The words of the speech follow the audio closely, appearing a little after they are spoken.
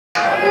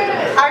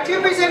Our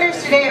two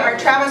presenters today are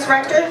Travis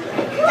Rector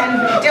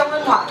and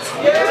Dylan Watts.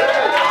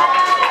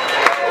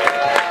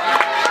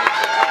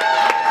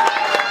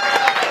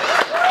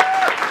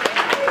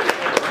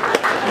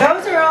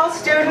 Those are all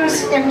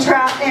students in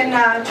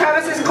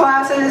Travis's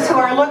classes who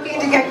are looking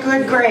to get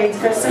good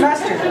grades this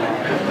semester.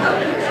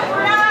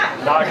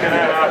 Not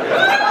gonna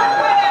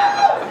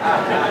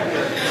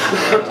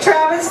happen.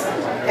 Travis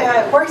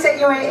works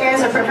at UAA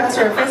as a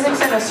professor of physics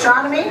and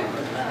astronomy.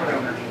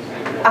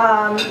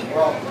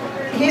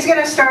 He's going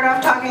to start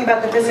off talking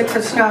about the physics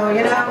of snow.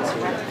 You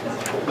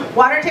know,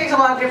 water takes a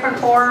lot of different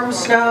forms: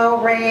 snow,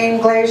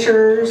 rain,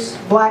 glaciers,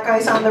 black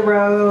ice on the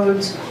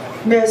roads,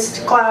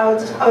 mist,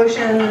 clouds,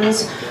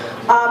 oceans.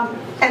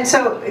 And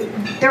so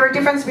there are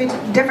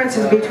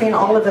differences between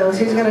all of those.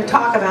 He's going to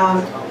talk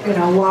about, you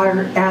know,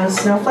 water as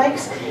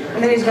snowflakes,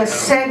 and then he's going to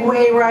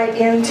segue right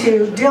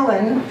into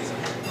Dylan,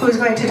 who's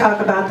going to talk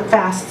about the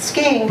fast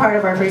skiing part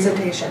of our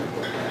presentation.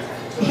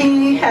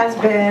 He has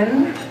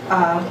been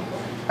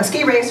a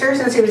ski racer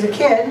since he was a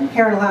kid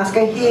here in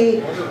Alaska.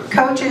 He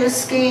coaches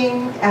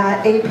skiing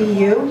at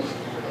APU,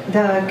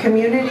 the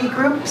community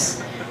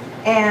groups,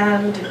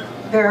 and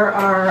there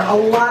are a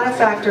lot of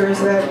factors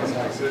that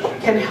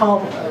can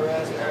help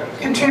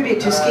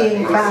contribute to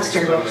skiing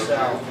faster.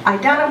 I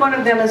doubt one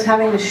of them is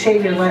having to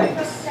shave your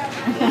legs,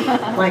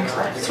 like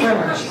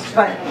swimmers,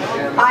 but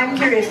I'm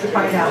curious to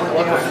find out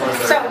what they are.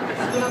 So,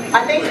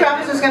 I think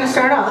Travis is going to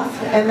start off,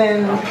 and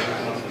then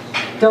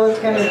Dylan's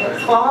going to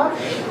follow.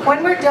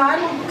 When we're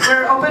done,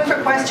 we're open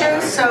for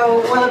questions,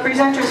 so will the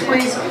presenters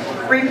please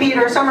repeat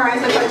or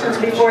summarize the questions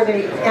before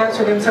they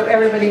answer them so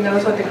everybody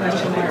knows what the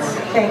question is.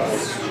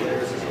 Thanks.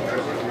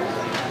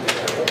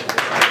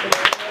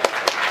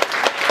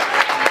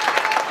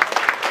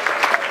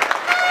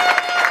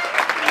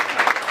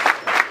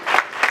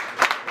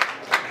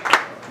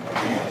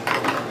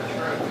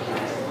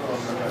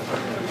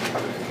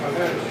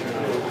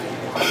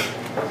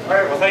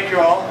 Thank you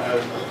all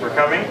for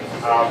coming.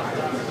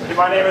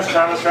 My name is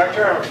Travis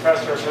Rector. I'm a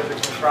professor of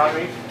physics and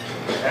astronomy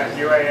at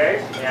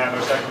UAA, and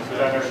our second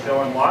presenter is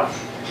Dylan Watts.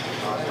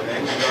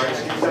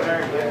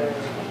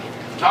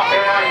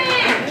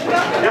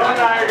 Dylan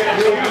and I are going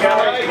to team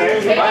together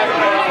today.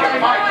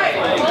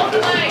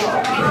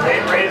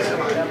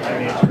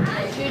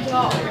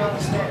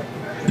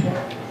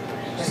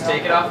 Just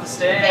take it off the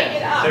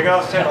stand. Take it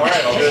off the stand. All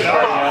right, I'll do it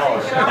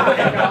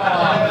starting now.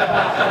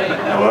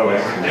 Hello,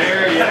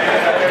 there you go.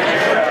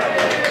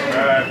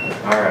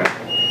 All right.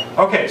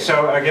 Okay,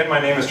 so again,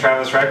 my name is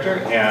Travis Rector,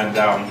 and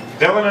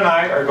Dylan and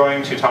I are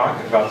going to talk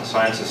about the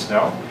science of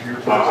snow.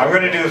 I'm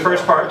going to do the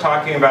first part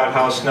talking about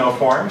how snow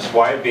forms,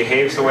 why it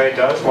behaves the way it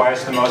does, why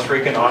it's the most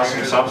freaking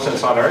awesome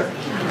substance on Earth.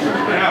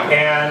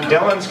 And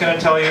Dylan's going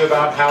to tell you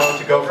about how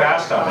to go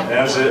fast on it. And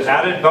as an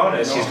added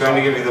bonus, he's going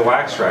to give you the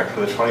wax rack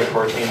for the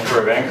 2014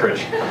 tour of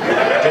Anchorage.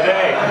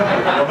 Today,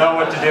 you'll know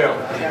what to do.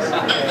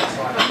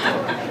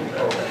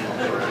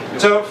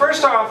 So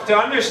first off, to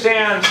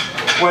understand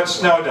what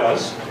snow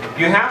does,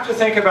 you have to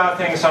think about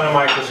things on a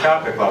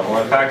microscopic level.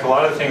 In fact, a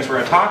lot of the things we're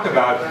going to talk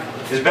about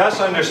is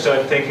best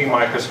understood thinking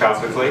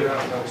microscopically.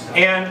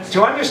 And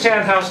to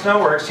understand how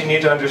snow works, you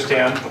need to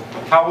understand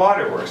how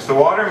water works. The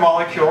water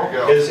molecule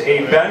is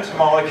a bent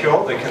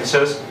molecule that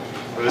consists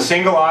of a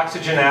single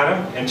oxygen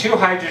atom and two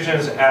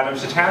hydrogen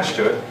atoms attached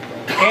to it.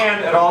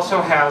 And it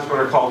also has what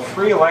are called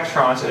free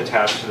electrons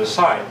attached to the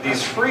side.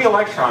 These free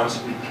electrons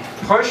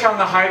push on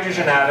the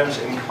hydrogen atoms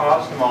and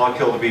cause the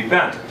molecule to be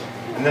bent.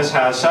 And this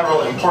has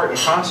several important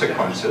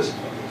consequences.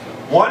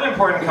 One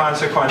important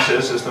consequence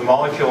is the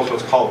molecule is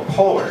what's called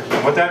polar.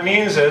 And what that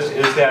means is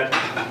that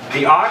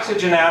the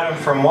oxygen atom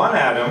from one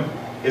atom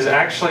is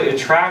actually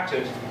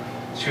attracted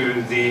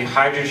to the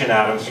hydrogen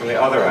atoms from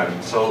the other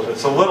atom. So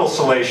it's a little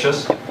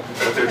salacious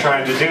what they're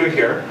trying to do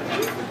here.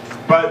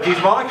 But these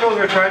molecules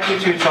are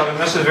attracted to each other, and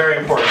this is very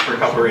important for a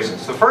couple of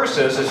reasons. The first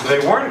is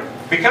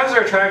because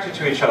they're attracted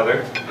to each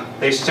other,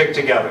 they stick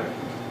together.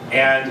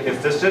 And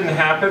if this didn't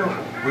happen,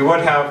 we would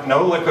have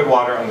no liquid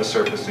water on the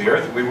surface of the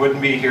Earth. We wouldn't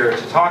be here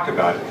to talk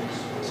about it.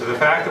 So the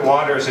fact that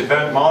water is a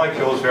bent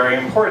molecule is very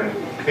important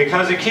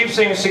because it keeps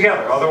things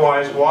together.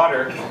 Otherwise,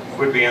 water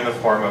would be in the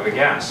form of a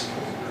gas.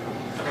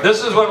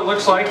 This is what it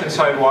looks like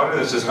inside water.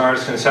 This is an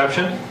artist's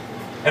conception.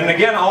 And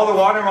again, all the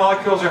water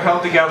molecules are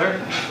held together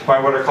by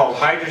what are called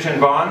hydrogen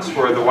bonds,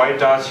 where the white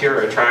dots here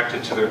are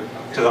attracted to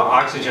the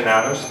oxygen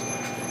atoms.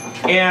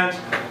 And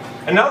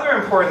another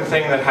important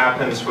thing that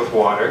happens with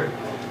water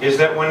is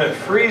that when it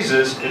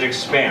freezes, it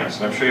expands.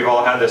 And I'm sure you've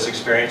all had this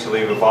experience. You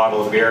leave a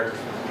bottle of beer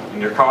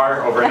in your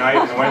car overnight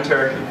in the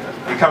winter.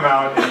 You come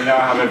out and you now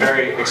have a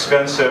very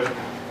expensive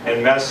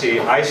and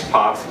messy ice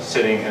pop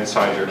sitting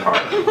inside your car.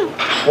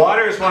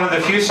 Water is one of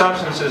the few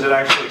substances that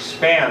actually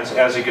expands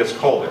as it gets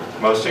colder.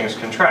 Most things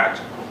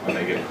contract when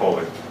they get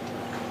colder.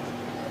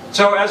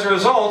 So as a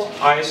result,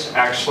 ice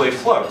actually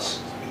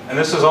floats. And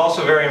this is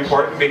also very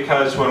important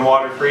because when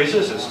water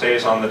freezes, it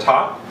stays on the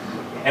top.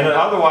 And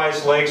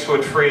otherwise, lakes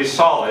would freeze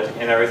solid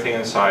and everything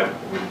inside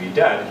would be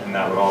dead, and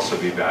that would also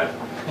be bad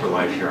for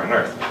life here on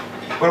Earth.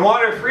 When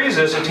water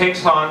freezes, it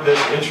takes on this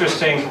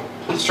interesting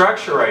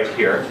structure right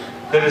here,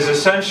 that is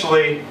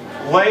essentially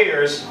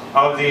layers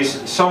of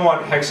these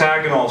somewhat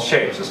hexagonal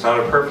shapes. It's not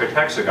a perfect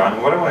hexagon.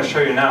 And what I want to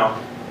show you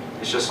now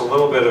is just a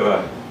little bit of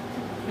a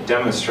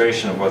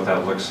demonstration of what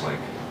that looks like.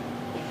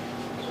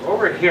 So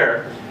over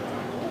here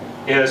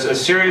is a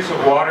series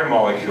of water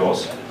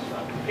molecules.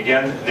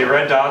 Again, the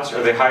red dots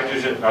are the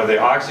hydrogen, are the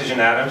oxygen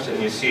atoms,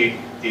 and you see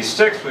these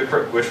sticks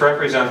which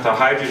represent the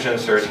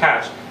hydrogens that are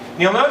attached.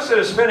 And you'll notice that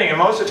it's spinning, and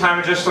most of the time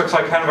it just looks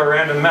like kind of a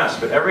random mess,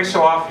 but every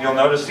so often you'll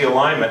notice the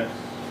alignment,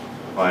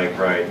 like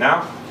right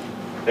now,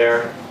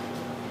 there,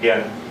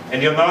 again,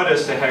 and you'll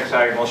notice the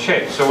hexagonal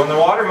shape. So when the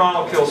water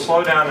molecules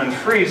slow down and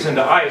freeze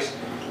into ice,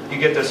 you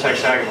get this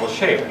hexagonal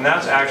shape, and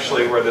that's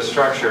actually where the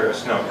structure of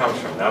snow comes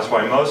from. That's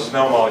why most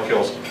snow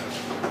molecules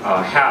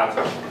have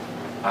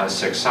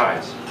 6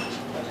 sides.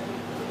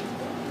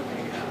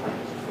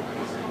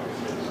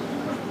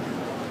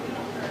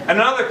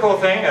 Another cool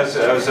thing, as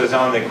is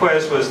on the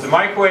quiz, was the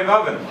microwave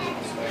oven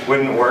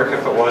wouldn't work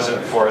if it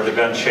wasn't for the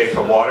bent shape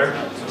of water.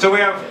 So we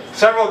have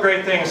several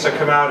great things that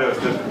come out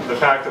of the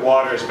fact that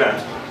water is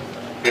bent.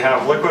 We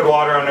have liquid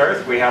water on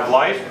Earth, we have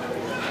life,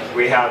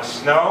 we have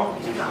snow,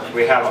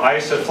 we have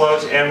ice that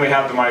floats, and we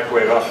have the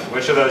microwave oven.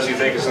 Which of those you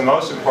think is the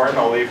most important,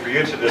 I'll leave for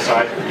you to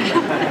decide.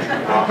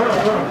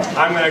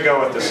 I'm going to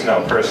go with the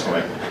snow,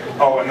 personally.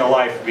 Oh, and the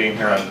life being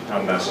here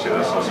on this too,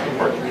 that's also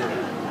important.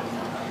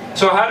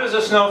 So how does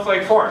a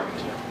snowflake form?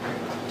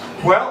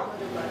 Well,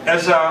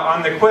 as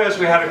on the quiz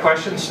we had a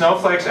question,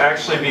 snowflakes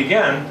actually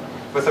begin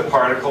with a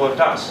particle of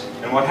dust.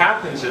 And what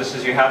happens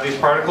is you have these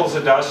particles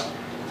of dust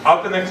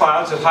up in the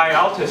clouds at high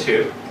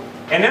altitude,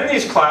 and in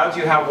these clouds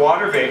you have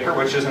water vapor,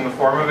 which is in the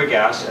form of a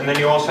gas, and then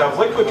you also have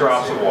liquid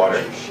drops of water.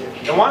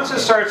 And once it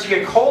starts to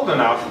get cold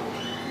enough,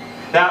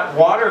 that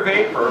water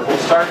vapor will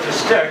start to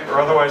stick, or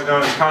otherwise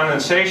known as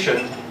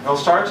condensation, it'll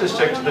start to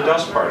stick to the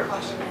dust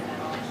particles.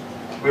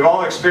 We've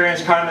all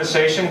experienced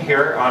condensation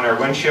here on our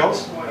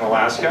windshields in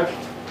Alaska,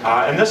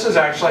 and this is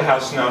actually how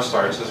snow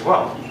starts as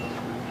well.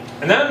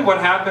 And then what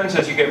happens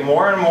is you get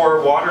more and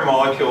more water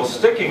molecules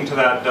sticking to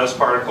that dust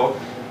particle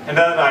and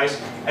that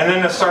ice, and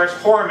then it starts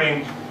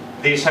forming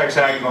these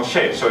hexagonal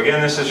shapes. So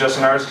again, this is just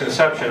an artist's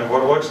conception of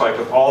what it looks like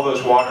with all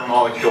those water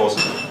molecules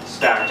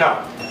stacked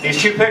up.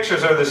 These two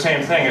pictures are the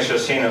same thing, it's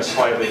just seen at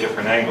slightly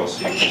different angles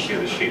so you can see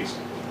the sheets.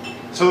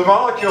 So the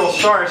molecule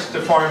starts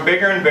to form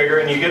bigger and bigger,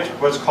 and you get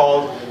what's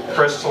called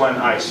crystalline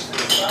ice.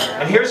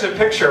 And here's a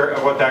picture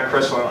of what that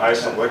crystalline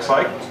ice looks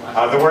like.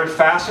 The word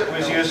facet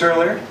was used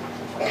earlier,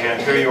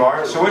 and here you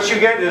are. So what you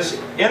get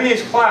is, in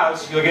these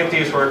clouds, you'll get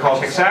these what are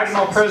called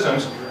hexagonal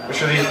prisms,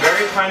 which are these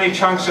very tiny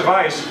chunks of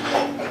ice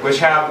which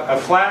have a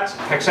flat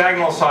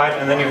hexagonal side,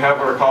 and then you have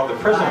what are called the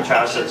prism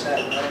facets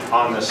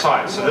on the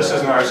side. So this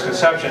is an artist's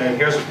conception, and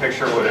here's a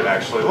picture of what it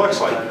actually looks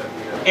like.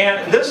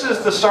 And this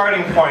is the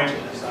starting point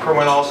for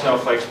when all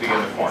snowflakes begin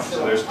to form.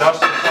 So there's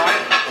dust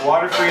inside, the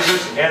water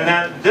freezes, and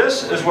then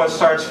this is what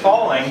starts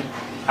falling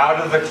out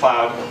of the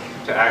cloud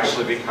to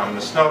actually become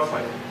the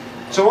snowflake.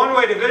 So one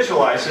way to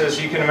visualize this,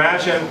 you can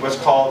imagine what's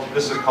called,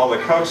 this is called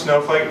a Koch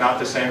snowflake, not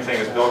the same thing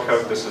as Bill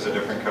Koch, this is a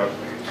different Koch.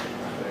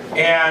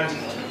 And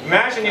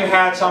imagine you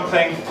had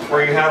something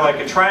where you had like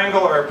a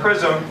triangle or a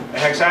prism, a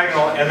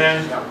hexagonal, and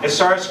then it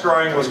starts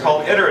growing what's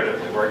called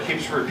iteratively, where it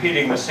keeps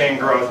repeating the same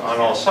growth on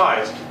all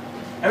sides.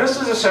 And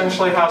this is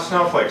essentially how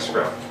snowflakes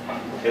grow,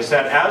 is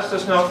that as the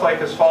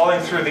snowflake is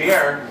falling through the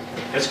air,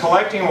 it's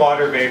collecting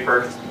water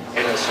vapor and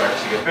it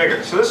starts to get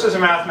bigger. So this is a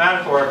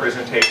mathematical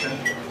representation.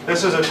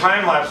 This is a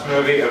time-lapse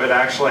movie of it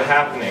actually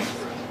happening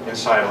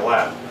inside a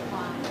lab.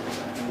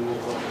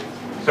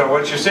 So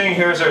what you're seeing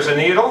here is there's a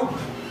needle,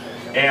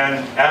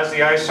 and as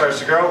the ice starts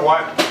to grow,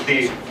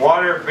 the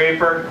water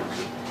vapor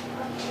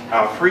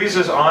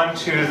freezes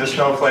onto the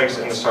snowflakes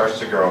and it starts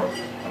to grow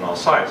on all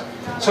sides.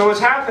 So what's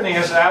happening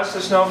is as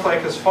the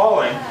snowflake is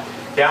falling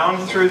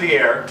down through the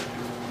air,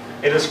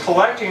 it is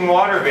collecting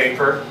water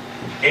vapor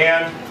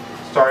and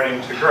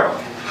starting to grow.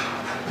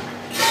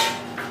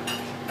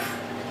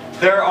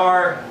 There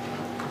are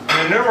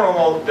an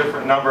innumerable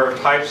different number of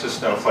types of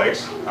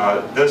snowflakes.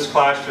 This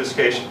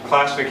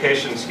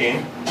classification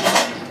scheme,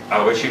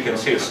 which you can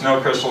see at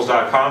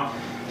snowcrystals.com,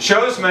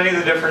 shows many of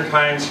the different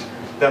kinds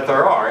that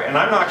there are. And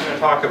I'm not going to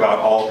talk about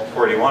all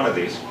 41 of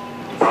these.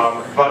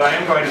 But I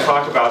am going to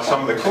talk about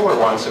some of the cooler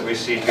ones that we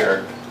see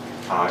here,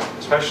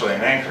 especially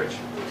in Anchorage.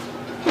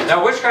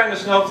 Now, which kind of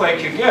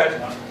snowflake you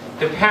get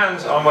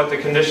depends on what the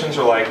conditions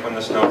are like when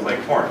the snowflake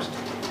forms.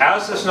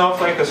 As the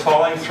snowflake is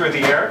falling through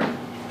the air,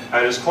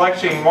 it is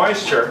collecting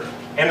moisture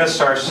and it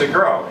starts to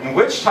grow. And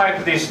which type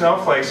of these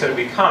snowflakes that it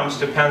becomes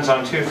depends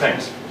on two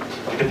things.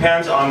 It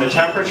depends on the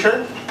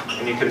temperature,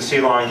 and you can see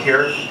along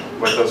here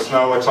what the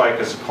snow looks like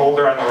is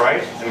colder on the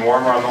right and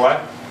warmer on the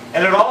left.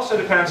 And it also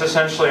depends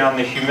essentially on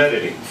the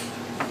humidity.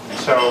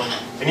 So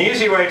an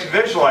easy way to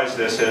visualize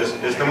this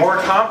is the more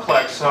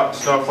complex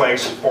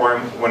snowflakes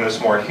form when it's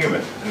more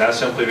humid. And that's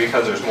simply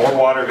because there's more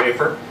water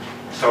vapor.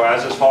 So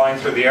as it's falling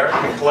through the air, it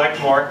can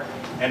collect more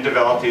and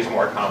develop these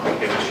more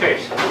complicated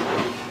shapes.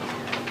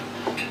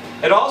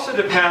 It also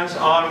depends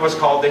on what's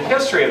called the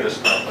history of the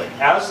snowflake.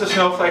 As the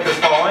snowflake is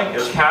falling,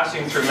 it's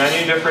passing through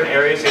many different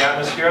areas of the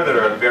atmosphere that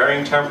are at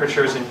varying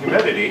temperatures and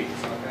humidity,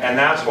 and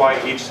that's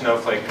why each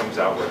snowflake comes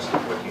out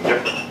looking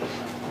different.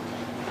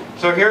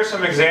 So here are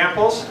some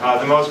examples.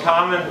 The most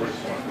common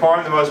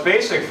form, the most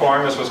basic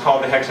form, is what's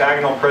called the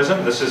hexagonal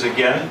prism. This is,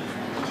 again,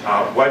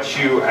 what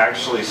you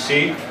actually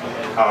see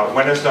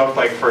when a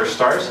snowflake first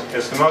starts.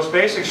 It's the most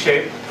basic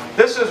shape.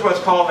 This is what's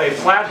called a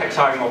flat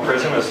hexagonal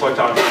prism. It's looked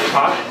on from the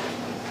top.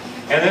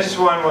 And this is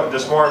one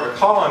that's more of a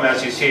column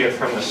as you see it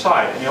from the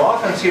side. And you'll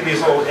often see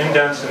these little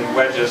indents and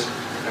wedges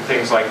and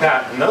things like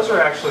that. And those are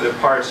actually the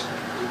parts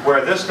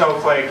where this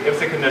snowflake, if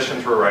the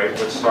conditions were right,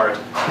 would start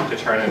to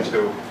turn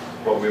into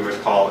what we would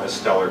call a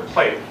stellar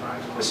plate.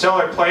 The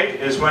stellar plate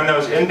is when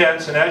those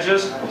indents and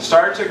edges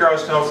start to grow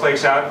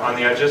snowflakes out on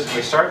the edges, and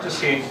we start to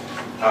see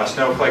a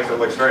snowflake that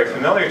looks very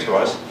familiar to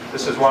us.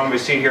 This is one we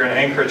see here in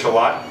Anchorage a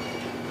lot.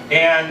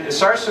 And it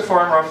starts to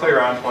form roughly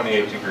around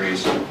 28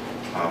 degrees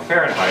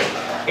Fahrenheit,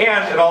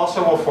 and it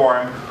also will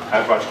form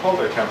at much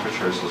colder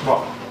temperatures as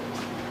well.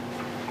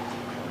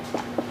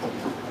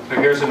 So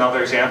here's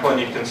another example, and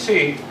you can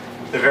see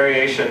the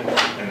variation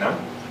in them.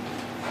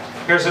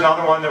 Here's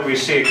another one that we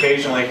see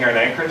occasionally here in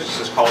Anchorage. This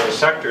is called a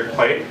sectored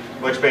plate.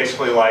 It looks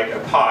basically like a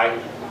pie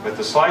with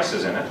the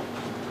slices in it.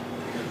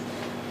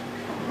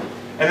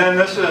 And then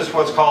this is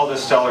what's called a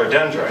stellar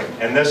dendrite,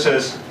 and this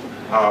is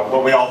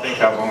what we all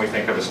think of when we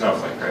think of a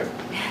snowflake, right?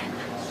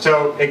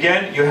 So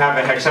again, you have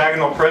a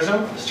hexagonal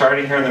prism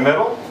starting here in the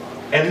middle,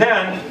 and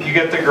then you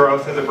get the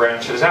growth of the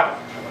branches out.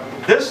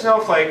 This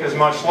snowflake is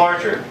much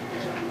larger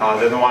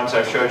than the ones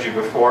I've showed you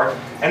before,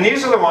 and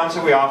these are the ones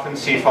that we often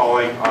see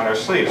falling on our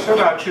sleeves. So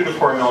about 2 to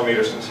 4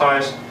 millimeters in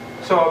size,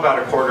 so about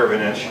 1/4 of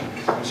an inch.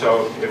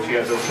 So if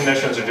the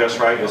conditions are just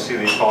right, you'll see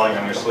these falling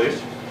on your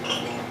sleeves.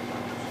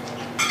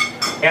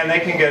 And they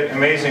can get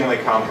amazingly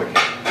complicated.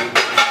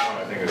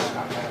 I think it's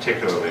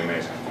particularly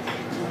amazing.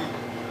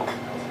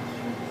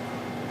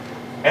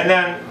 And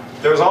then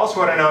there's also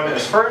what are known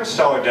as fern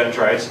stellar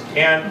dendrites,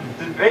 and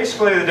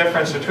basically the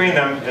difference between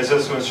them is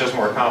this one's just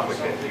more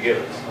complicated. You get,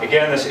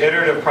 again, this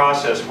iterative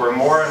process where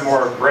more and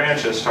more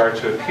branches start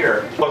to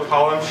appear. Little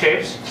column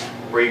shapes,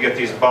 where you get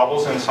these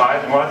bubbles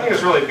inside, and what I think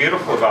is really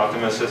beautiful about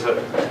them is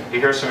that you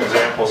hear some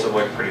examples that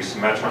look pretty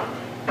symmetrical.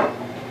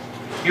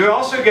 You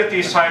also get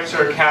these types that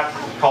are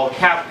called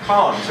capped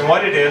columns, and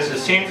what it is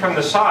seen from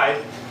the side,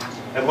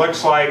 it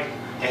looks like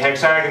a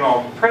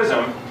hexagonal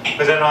prism,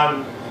 but then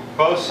on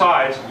both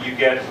sides you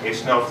get a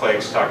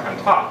snowflake stuck on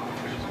top.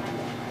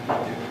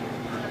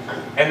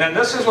 And then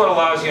this is what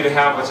allows you to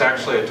have what's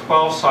actually a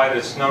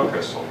 12-sided snow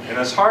crystal. And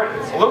it's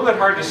a little bit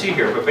hard to see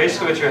here, but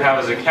basically what you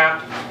have is a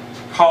capped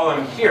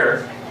column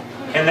here,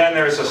 and then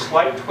there's a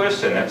slight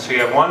twist in it. So you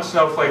have one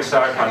snowflake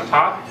stuck on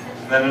top,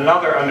 and then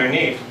another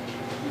underneath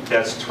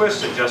that's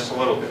twisted just a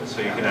little bit.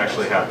 So you can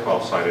actually have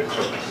 12-sided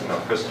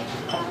snow crystals.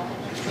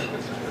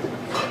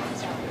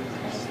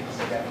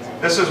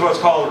 This is what's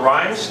called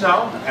rime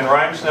snow, and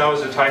rime snow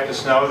is a type of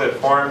snow that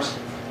forms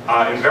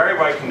in very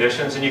wet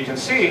conditions, and you can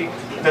see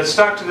that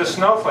stuck to the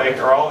snowflake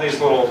are all these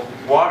little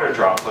water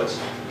droplets.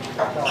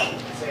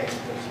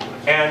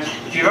 And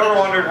if you've ever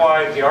wondered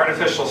why the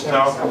artificial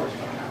snow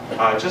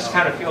just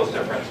kind of feels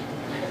different,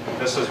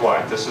 this is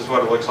why. This is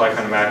what it looks like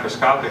on a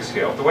macroscopic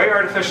scale. The way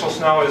artificial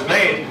snow is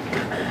made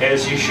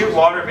is you shoot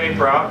water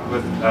vapor out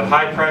with at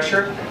high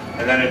pressure,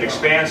 and then it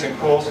expands and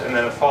cools, and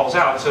then it falls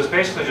out. So it's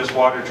basically just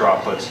water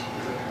droplets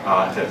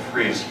that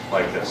freeze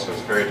like this, so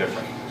it's very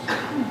different.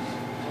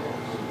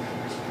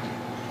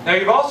 Now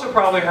you've also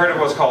probably heard of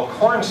what's called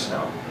corn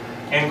snow.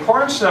 And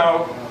corn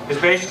snow is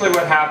basically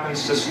what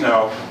happens to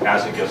snow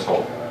as it gets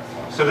older.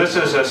 So this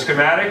is a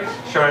schematic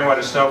showing what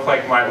a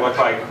snowflake might look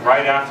like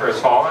right after it's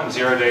fallen,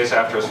 0 days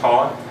after it's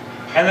fallen.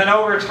 And then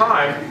over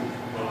time,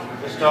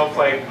 the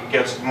snowflake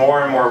gets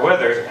more and more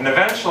withered, and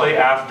eventually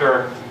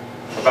after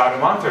about a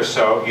month or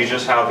so, you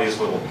just have these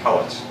little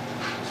pellets.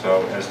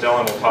 So as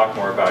Dylan will talk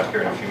more about here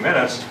in a few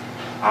minutes,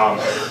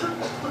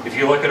 if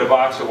you look at a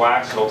box of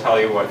wax, it'll tell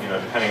you what,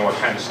 depending on what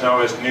kind of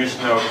snow is, new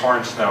snow,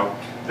 corn snow,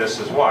 this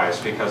is why. It's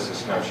because the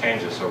snow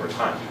changes over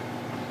time.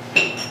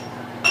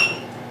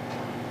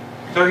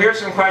 So here's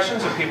some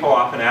questions that people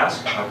often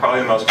ask.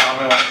 Probably the most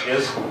common one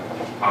is,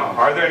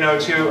 are there no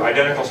two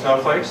identical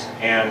snowflakes?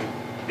 And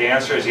the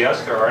answer is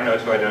yes, there are no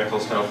two identical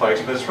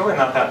snowflakes, but it's really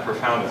not that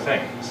profound a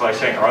thing. It's like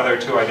saying, are there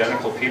two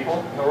identical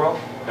people in the world?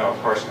 No, of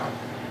course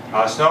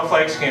not.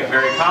 Snowflakes can get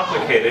very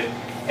complicated,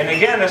 and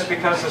again, it's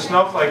because the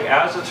snowflake,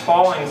 as it's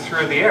falling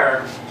through the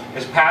air,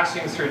 is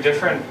passing through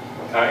different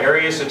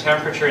areas of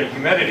temperature and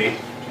humidity,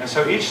 and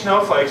so each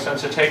snowflake,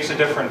 since it takes a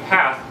different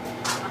path,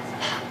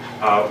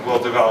 will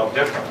develop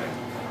differently.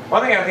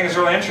 One thing I think is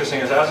really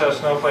interesting is as that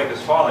snowflake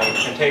is falling, it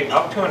can take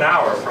up to an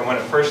hour from when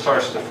it first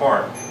starts to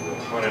form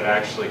to when it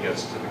actually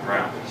gets to the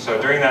ground.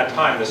 So during that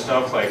time, the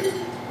snowflake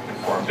can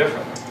form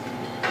differently.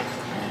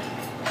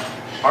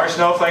 Are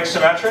snowflakes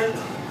symmetric?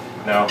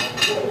 No.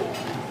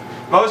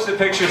 Most of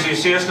the pictures you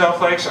see of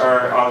snowflakes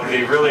are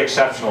the really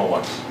exceptional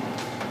ones,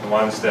 the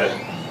ones that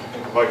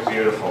look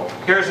beautiful.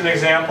 Here's an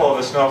example of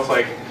a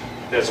snowflake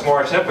that's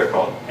more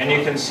typical, and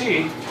you can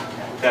see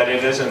that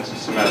it isn't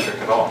symmetric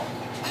at all.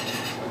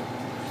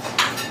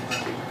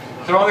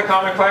 Some other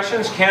common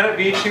questions: can it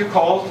be too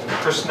cold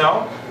for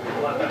snow?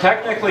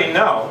 Technically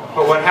no,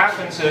 but what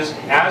happens is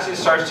as it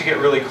starts to get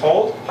really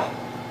cold,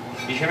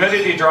 the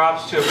humidity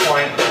drops to a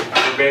point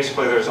where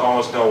basically there's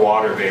almost no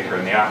water vapor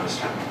in the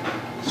atmosphere.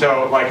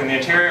 So like in the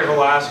interior of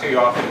Alaska, you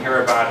often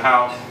hear about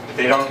how if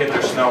they don't get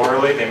their snow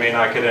early, they may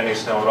not get any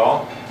snow at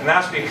all. And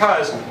that's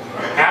because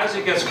as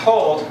it gets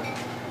cold,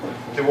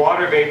 the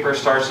water vapor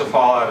starts to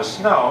fall out of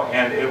snow,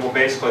 and it will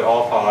basically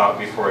all fall out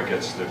before it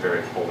gets to the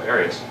very cold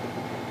areas.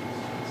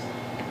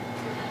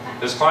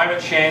 Does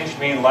climate change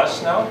mean less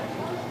snow?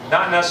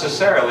 Not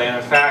necessarily, and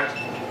in fact,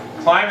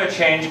 climate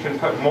change can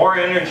put more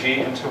energy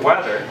into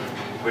weather,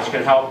 which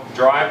can help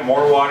drive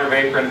more water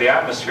vapor into the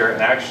atmosphere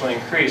and actually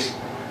increase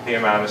the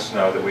amount of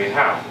snow that we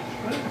have.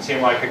 It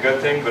seems like a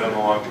good thing, but in the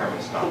long term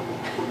it's not.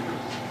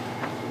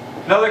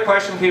 Another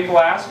question people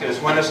ask is,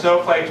 when a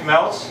snowflake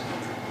melts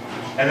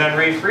and then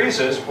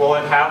refreezes, will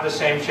it have the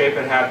same shape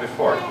it had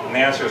before? And the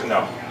answer is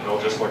no.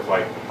 It'll just look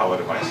like a pellet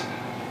of ice.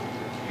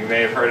 You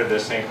may have heard of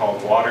this thing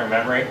called water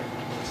memory.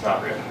 It's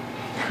not real.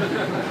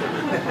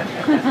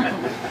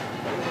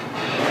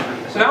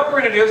 So now what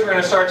we're going to do is we're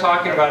going to start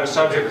talking about a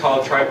subject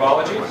called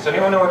tribology. Does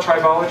anyone know what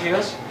tribology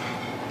is?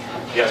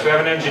 Yes, we have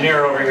an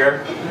engineer over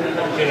here.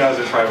 He knows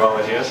what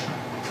tribology is.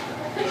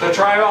 So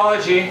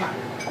tribology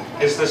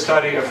is the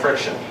study of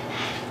friction.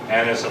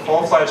 And it's a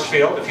full-fledged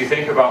field. If you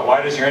think about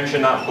why does your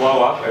engine not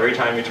blow up every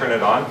time you turn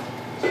it on,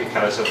 it's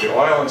because of the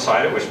oil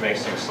inside it, which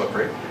makes things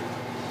slippery.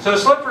 So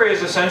slippery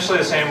is essentially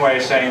the same way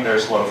as saying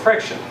there's low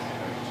friction.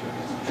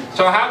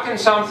 So how can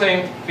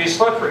something be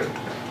slippery?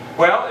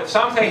 Well, if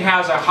something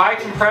has a high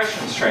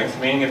compression strength,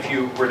 meaning if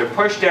you were to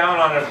push down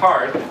on it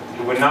hard,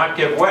 it would not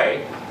give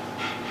way,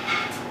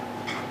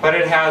 but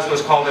it has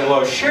what's called a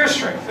low shear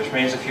strength, which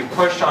means if you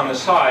pushed on the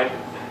side,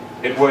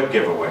 it would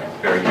give away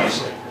very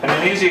easily. And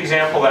an easy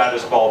example of that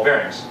is ball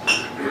bearings.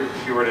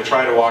 If you were to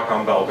try to walk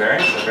on ball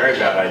bearings, a very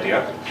bad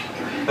idea.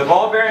 The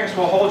ball bearings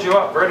will hold you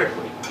up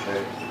vertically,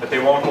 but they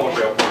won't hold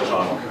you up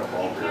horizontally.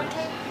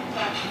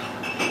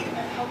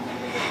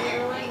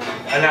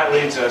 And that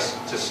leads us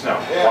to snow.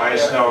 Why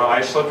is snow and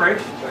ice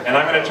slippery? And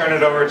I'm going to turn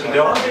it over to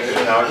Dylan, who's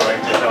now going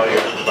to tell you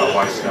about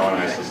why snow and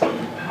ice is slippery.